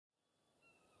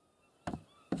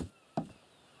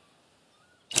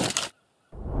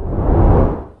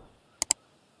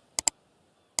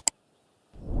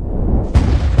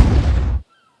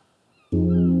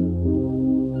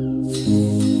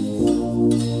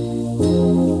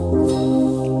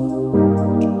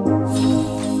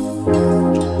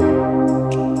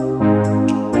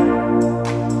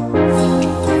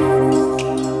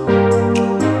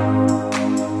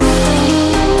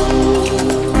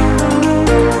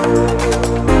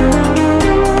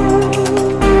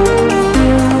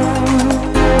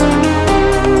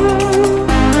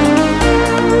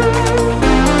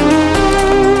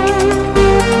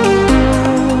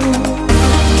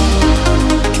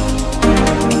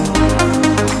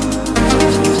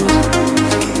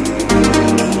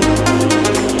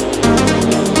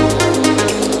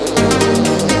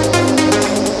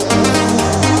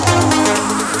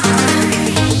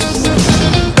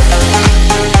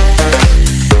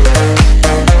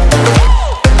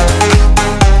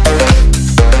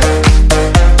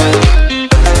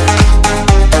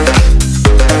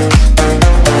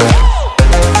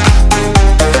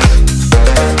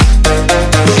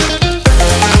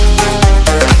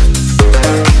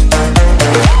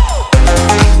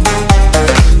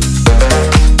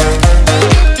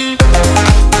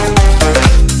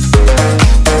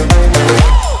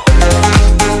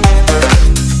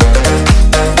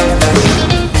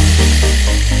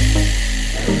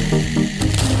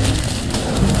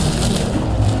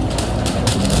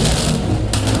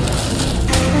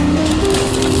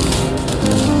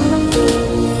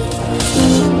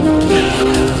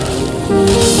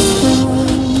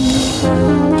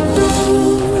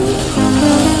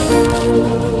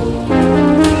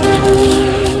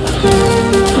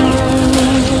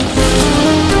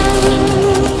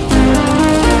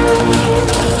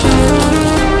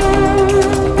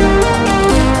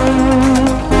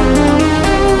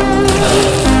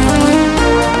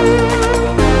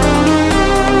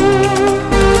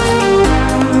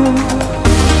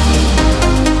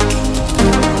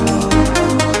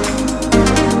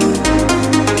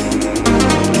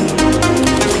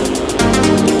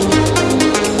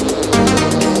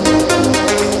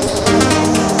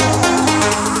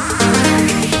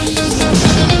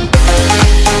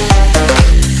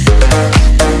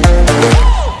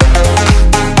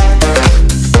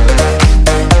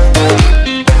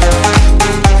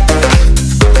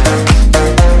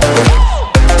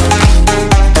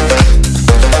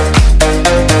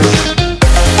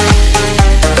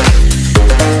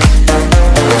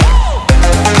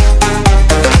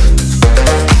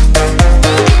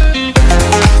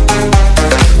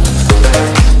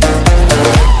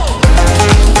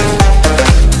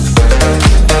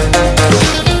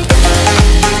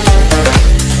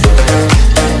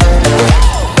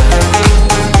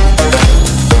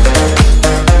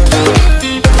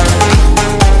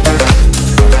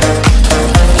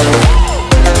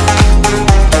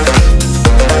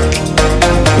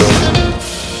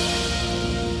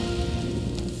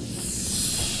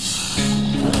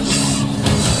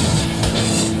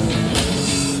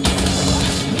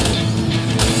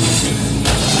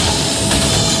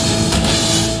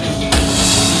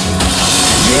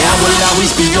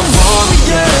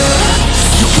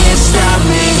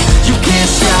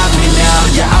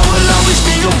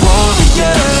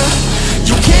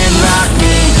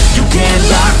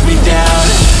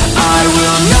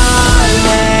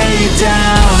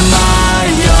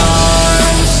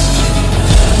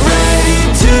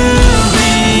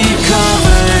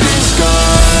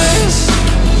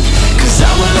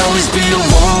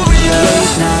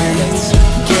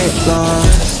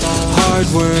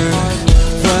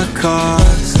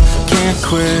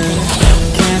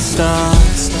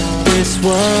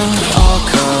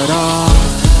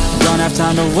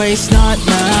time to waste, not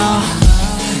now.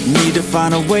 Need to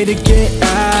find a way to get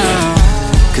out,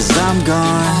 'cause I'm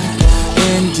gone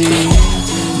in deep,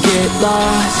 get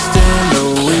lost in the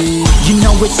weeds. You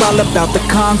know it's all about the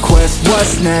conquest,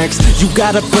 what's next? You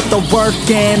gotta put the work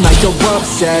in like you're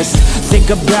obsessed. Think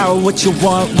about what you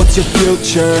want, what's your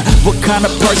future? What kind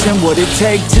of person would it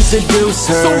take to seduce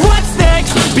her? So what's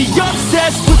next? Be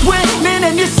obsessed with winning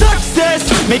and your success.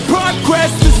 Make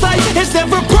progress, this life is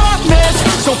never promised.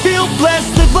 So feel blessed,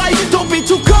 live life, don't be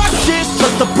too cautious.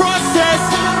 Trust the process.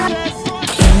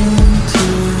 In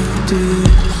too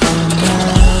deep, I'll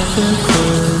never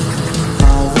quit.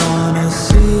 I wanna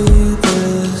see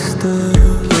this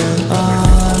through. Yeah,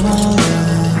 I'm all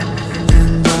in,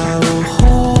 and I will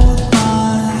hold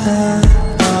my head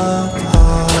up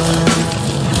high.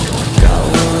 Got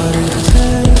what it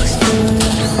takes to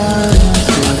fight and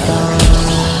survive.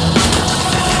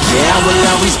 Yeah, I will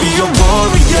always be a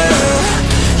warrior.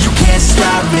 You can't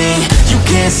stop me, you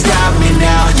can't stop me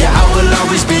now. Yeah, I will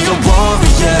always be a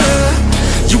warrior.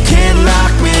 You can't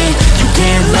lock me, you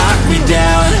can't lock me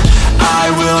down. I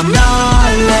will not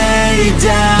lay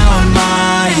down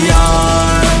my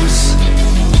arms,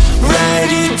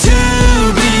 ready to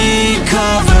be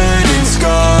covered in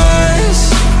scars,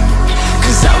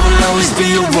 'cause I will always be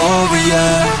a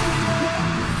warrior.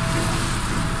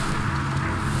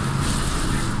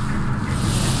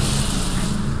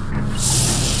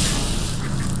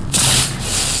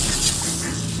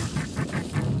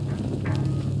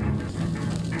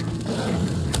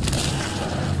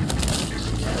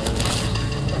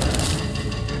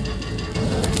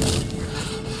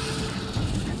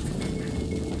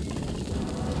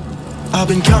 I've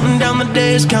been counting down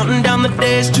the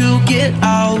days to get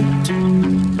out.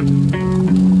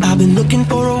 I've been looking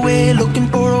for a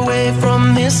way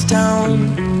from this town.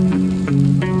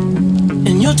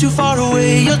 And you're too far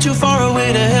away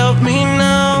to help me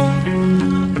now.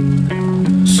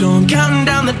 So I'm counting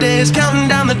down the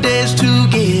days to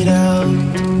get out.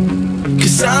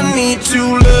 'Cause I need to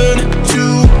learn to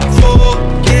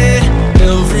forget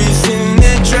everything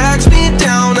that drags me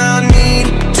down. I need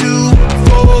to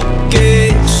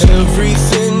forget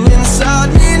everything inside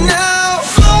me now.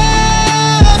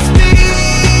 Full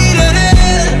speed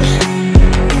ahead,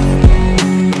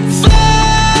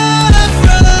 fly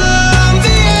from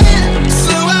the end.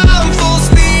 So I'm full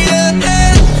speed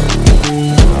ahead.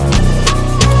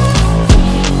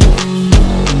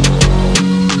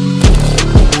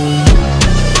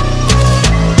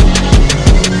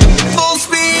 Full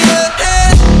speed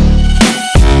ahead.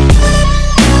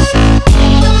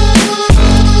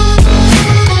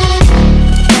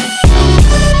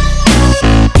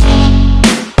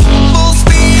 Full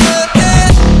speed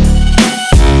ahead.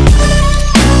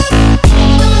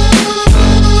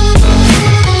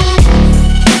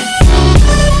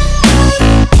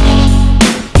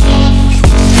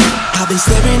 I've been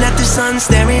staring at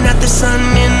the sun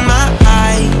in my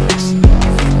eyes.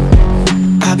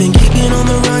 I've been keeping on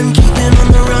the run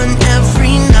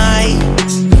every night.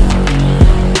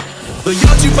 But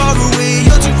you're too far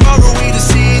away to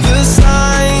see the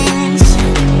signs.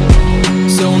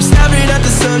 So I'm staring at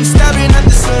the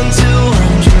sun till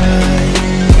I'm dry.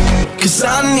 'Cause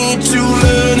I need to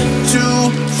learn to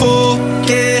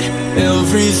forget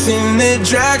everything that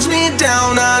drags me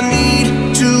down. I need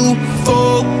to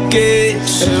forget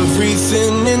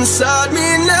everything inside me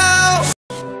now.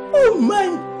 Oh my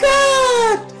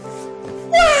God!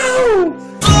 Wow!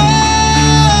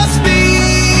 Full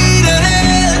speed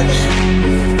ahead,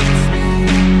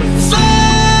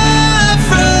 fly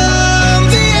from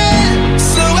the end.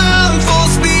 So I'm full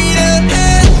speed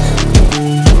ahead.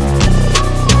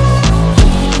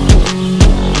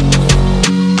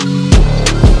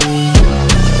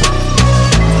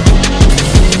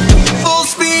 Full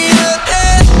speed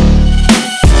ahead.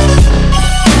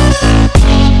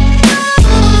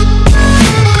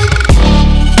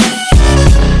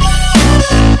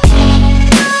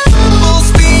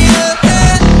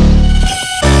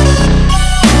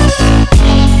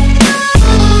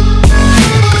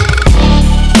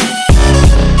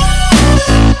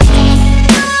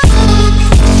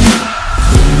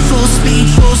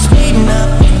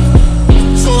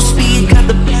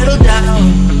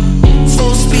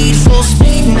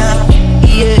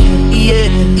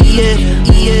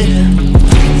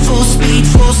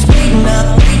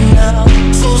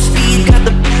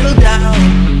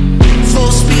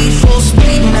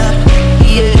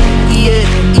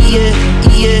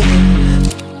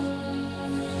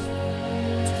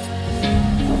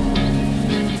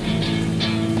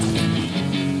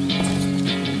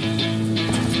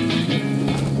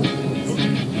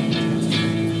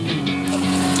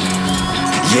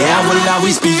 Yeah, I will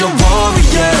always be a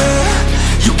warrior.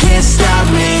 You can't stop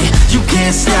me, you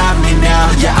can't stop me now.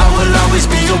 Yeah, I will always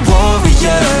be a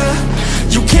warrior.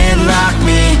 You can't lock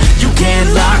me, you can't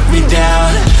lock me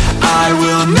down. I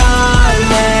will not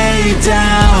lay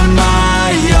down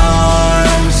my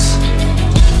arms,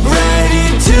 ready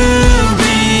to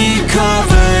be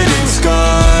covered in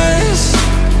scars,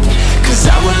 'cause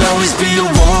I will always be a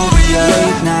warrior.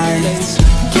 Late nights,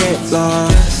 get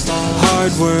lost,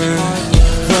 hard work,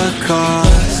 the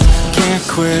cost. Can't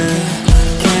quit,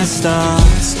 can't stop,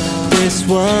 this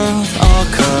world all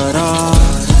cut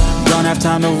off. Don't have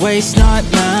time to waste, not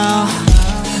now.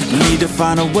 Need to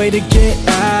find a way to get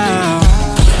out,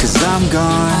 'cause I'm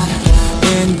gone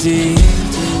in deep.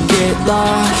 Get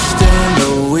lost in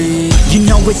the weeds. You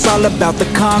know it's all about the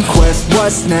conquest.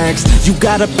 What's next? You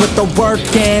gotta put the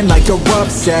work in like you're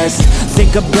obsessed.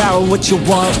 Think about what you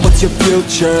want, what's your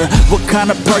future? What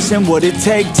kind of person would it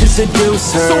take to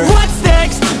seduce her? So what's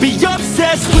next? Be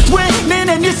obsessed with winning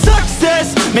and your success.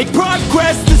 Make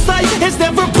progress, this life is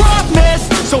never promised.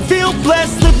 So feel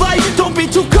blessed, live life, don't be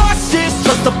too cautious.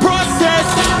 Trust the process.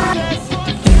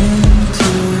 In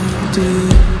too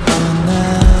deep, I'll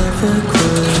never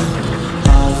quit.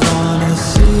 I wanna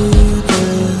see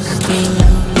this through.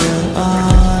 Yeah,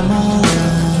 I'm all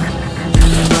in,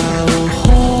 and I will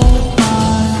hold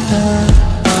my head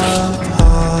up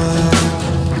high.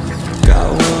 Got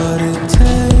what it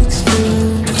takes to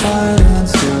fight and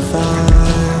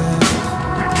survive.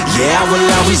 Yeah, I will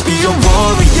always be a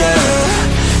warrior.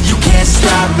 You can't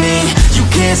stop me, you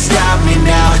can't stop me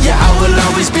now. Yeah, I will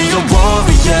always be a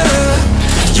warrior.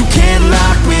 You can't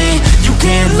lock me, you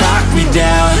can't lock me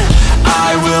down.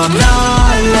 I will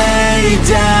not lay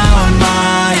down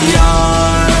my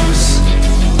arms,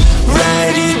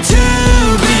 ready to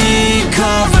be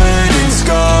covered in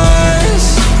scars,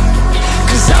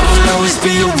 'cause I will always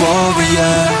be a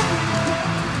warrior.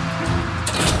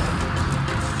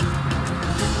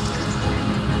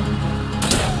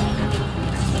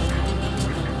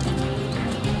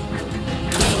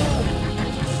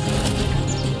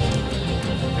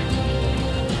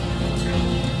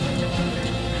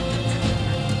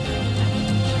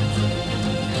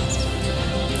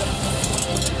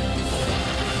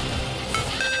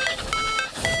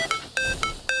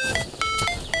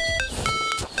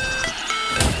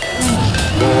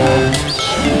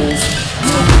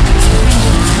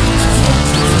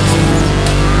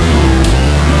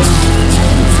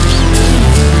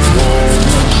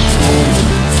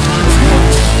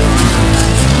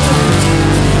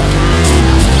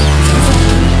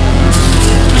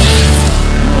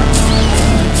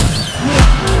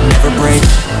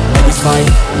 Fight,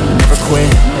 never quit,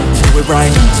 do it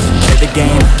right, play the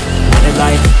game, win it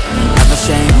life, have no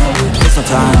shame, there's no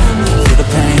time, feel the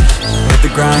pain, live the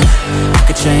grind, I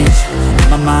could change, in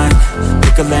my mind,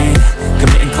 pick a lane,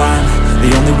 commit and climb, the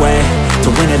only way to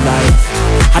win it life.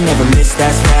 I never miss,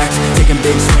 that's fact, taking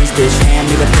big swings, bitch, hand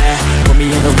me the bat, put me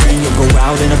in the ring, you'll go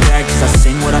out in a bag, 'cause I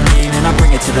sing what I mean and I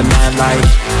bring it to the mad light.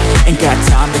 Ain't got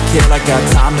time to kill, I got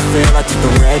time to feel, I took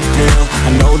the red pill, I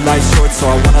know life's short so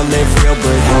I wanna live real,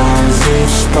 but how's it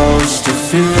supposed to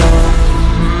feel?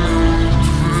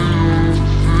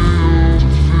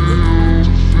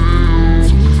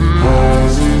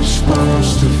 How's it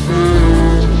supposed to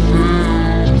feel?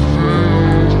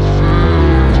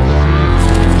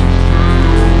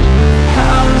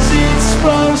 How's it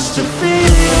supposed to feel?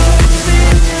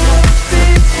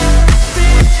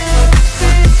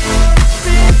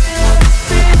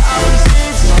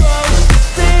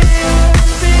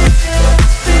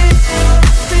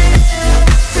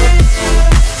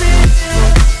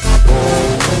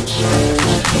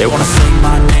 They wanna say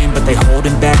my name, but they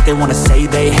holding back. They wanna say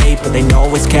they hate, but they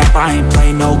know it's cap. I ain't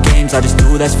play no games, I just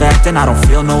do, that's fact. And I don't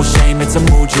feel no shame, it's a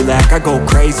mood you lack. I go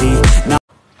crazy, now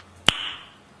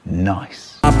nice.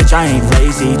 Bitch, I ain't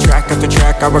lazy, track after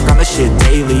track, I work on this shit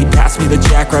daily. Pass me the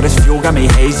jack, right as fuel, got me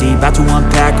hazy. About to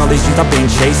unpack all these things I've been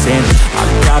chasing.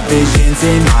 I've got visions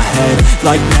in my head,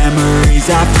 like memories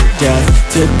after death.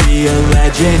 To be a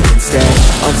legend instead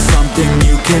of something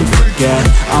you can forget.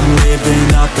 I'm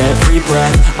living up every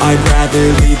breath, I'd rather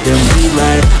lead than be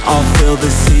led. I'll fill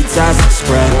the seats as I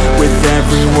spread, with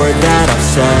every word that I've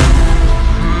said.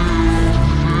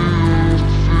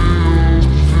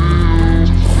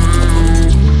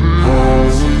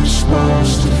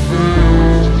 Supposed to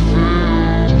feel.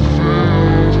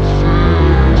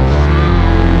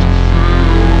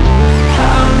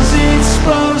 How's it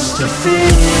supposed to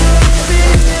feel?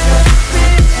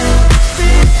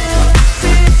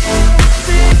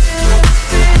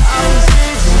 How's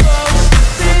it supposed to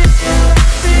feel?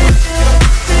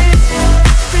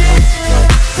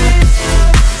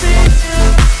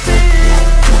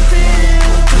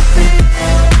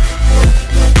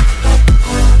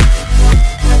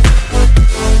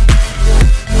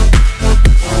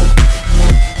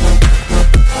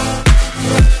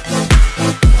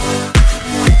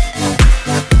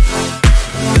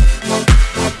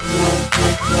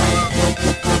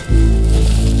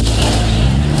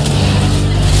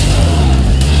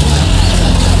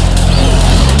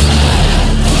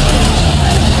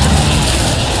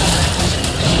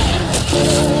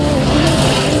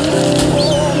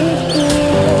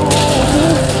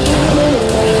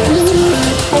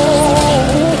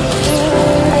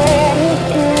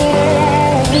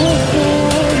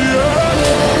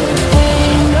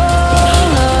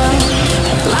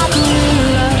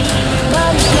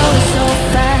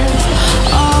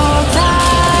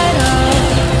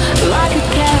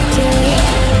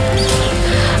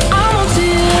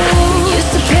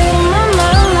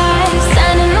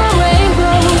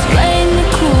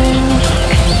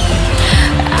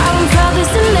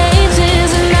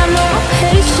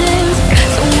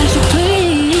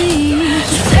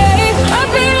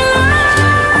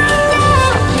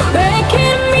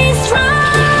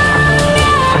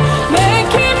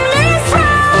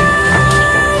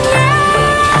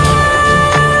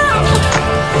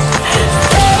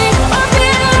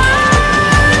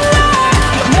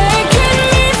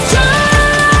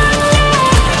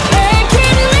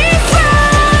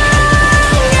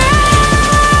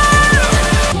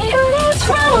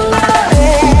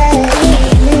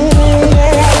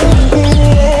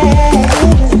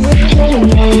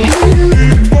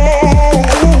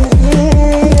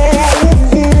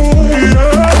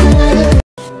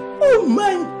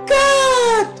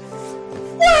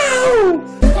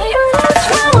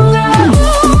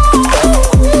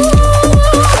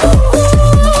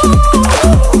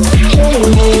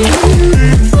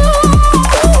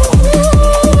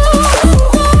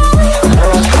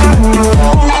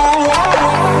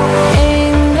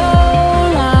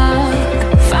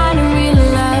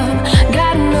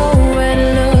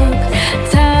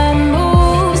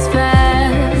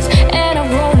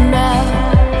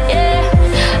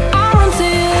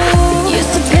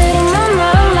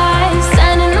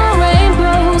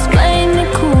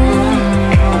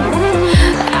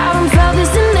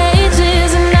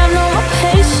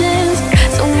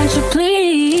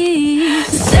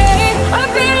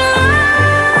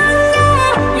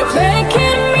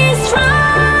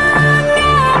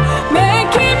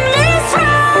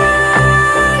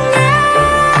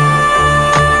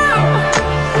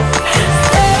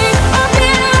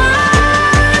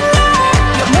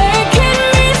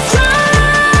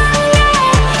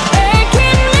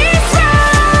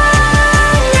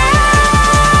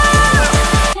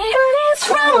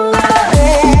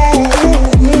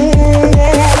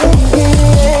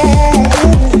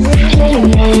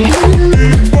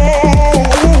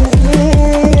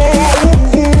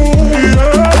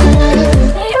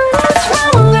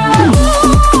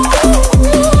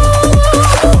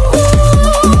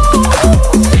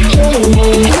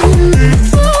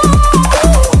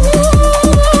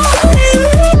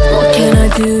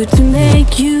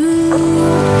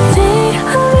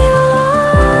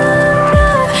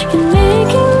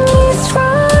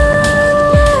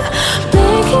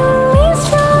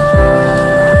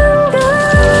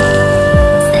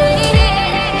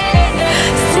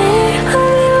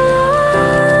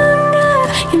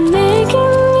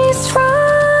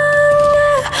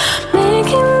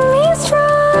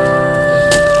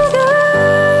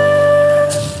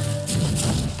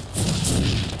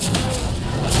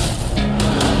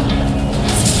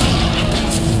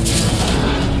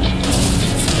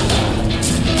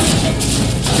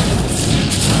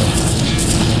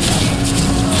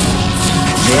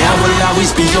 Yeah, I will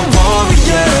always be a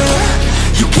warrior.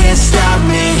 You can't stop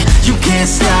me, you can't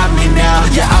stop me now.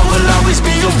 Yeah, I will always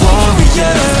be a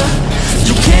warrior.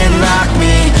 You can't lock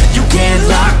me, you can't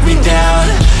lock me down.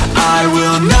 I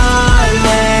will not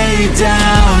lay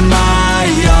down my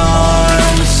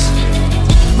arms,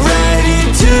 ready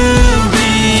to be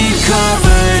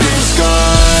covered in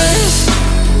scars,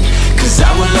 'cause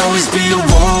I will always be a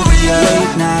warrior.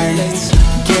 Late nights,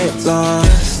 get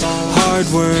lost, hard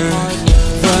work,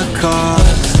 the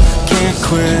cost. Can't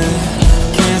quit,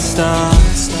 can't stop,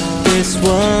 this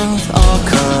world all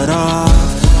cut off.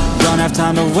 Don't have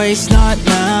time to waste, not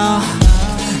now.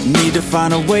 Need to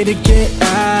find a way to get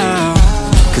out,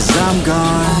 'cause I'm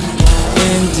gone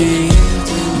in deep,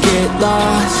 get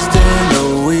lost in the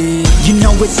weeds. You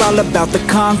know it's all about the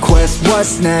conquest,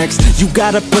 what's next? You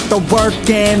gotta put the work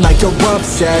in like you're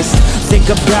obsessed. Think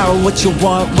about what you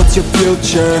want, what's your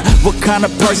future? What kind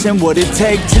of person would it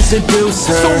take to seduce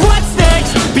her? So what's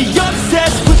next? Be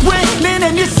obsessed with winning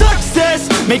and your success.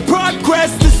 Make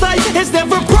progress, this life is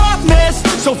never promised.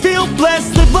 So feel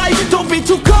blessed, live life, don't be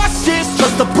too cautious.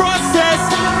 Trust the process.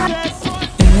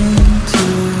 In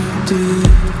too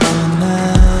deep, I'll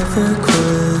never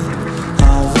quit.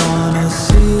 I wanna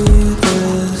see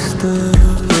this through,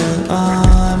 yeah,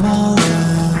 I'm all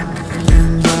in.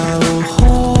 And I will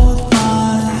hold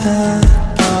my head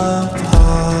up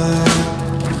high.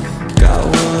 Got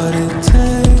what it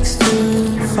takes to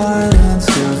fight and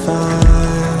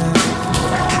survive.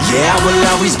 Yeah, I will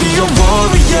always be a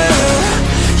warrior.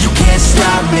 You can't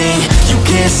stop me, you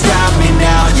can't stop me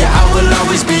now. Yeah, I will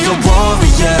always be a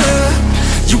warrior.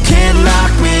 You can't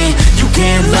lock me,